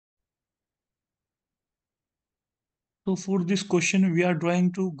So for this question, we are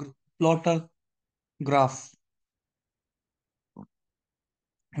trying to plot a graph.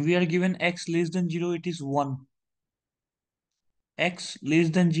 We are given x less than 0, it is 1. X less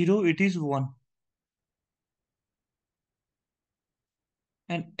than 0, it is 1.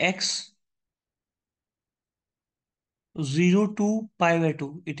 And x 0 to pi by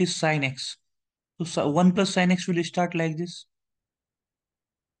 2, it is sin x. So 1 plus sin x will start like this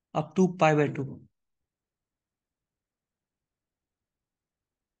up to pi by 2.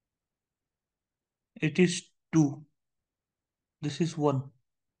 It is 2. This is 1.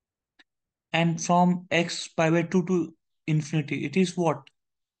 And from x pi by 2 to infinity, it is what?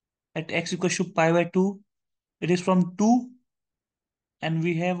 At x equals to pi by 2, it is from 2, and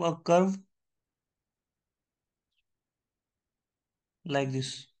we have a curve like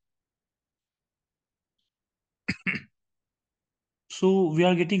this. So we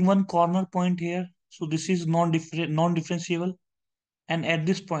are getting one corner point here. So this is non-differentiable. And at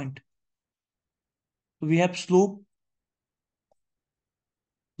this point, we have slope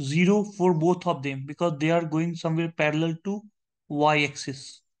 0 for both of them because they are going somewhere parallel to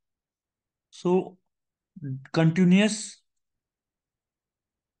y-axis. So continuous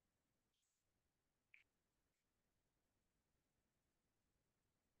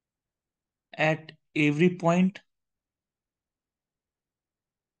at every point,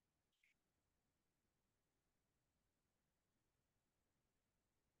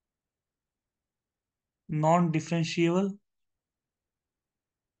 non-differentiable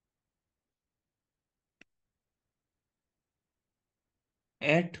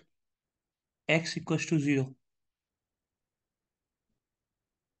at x equals to 0.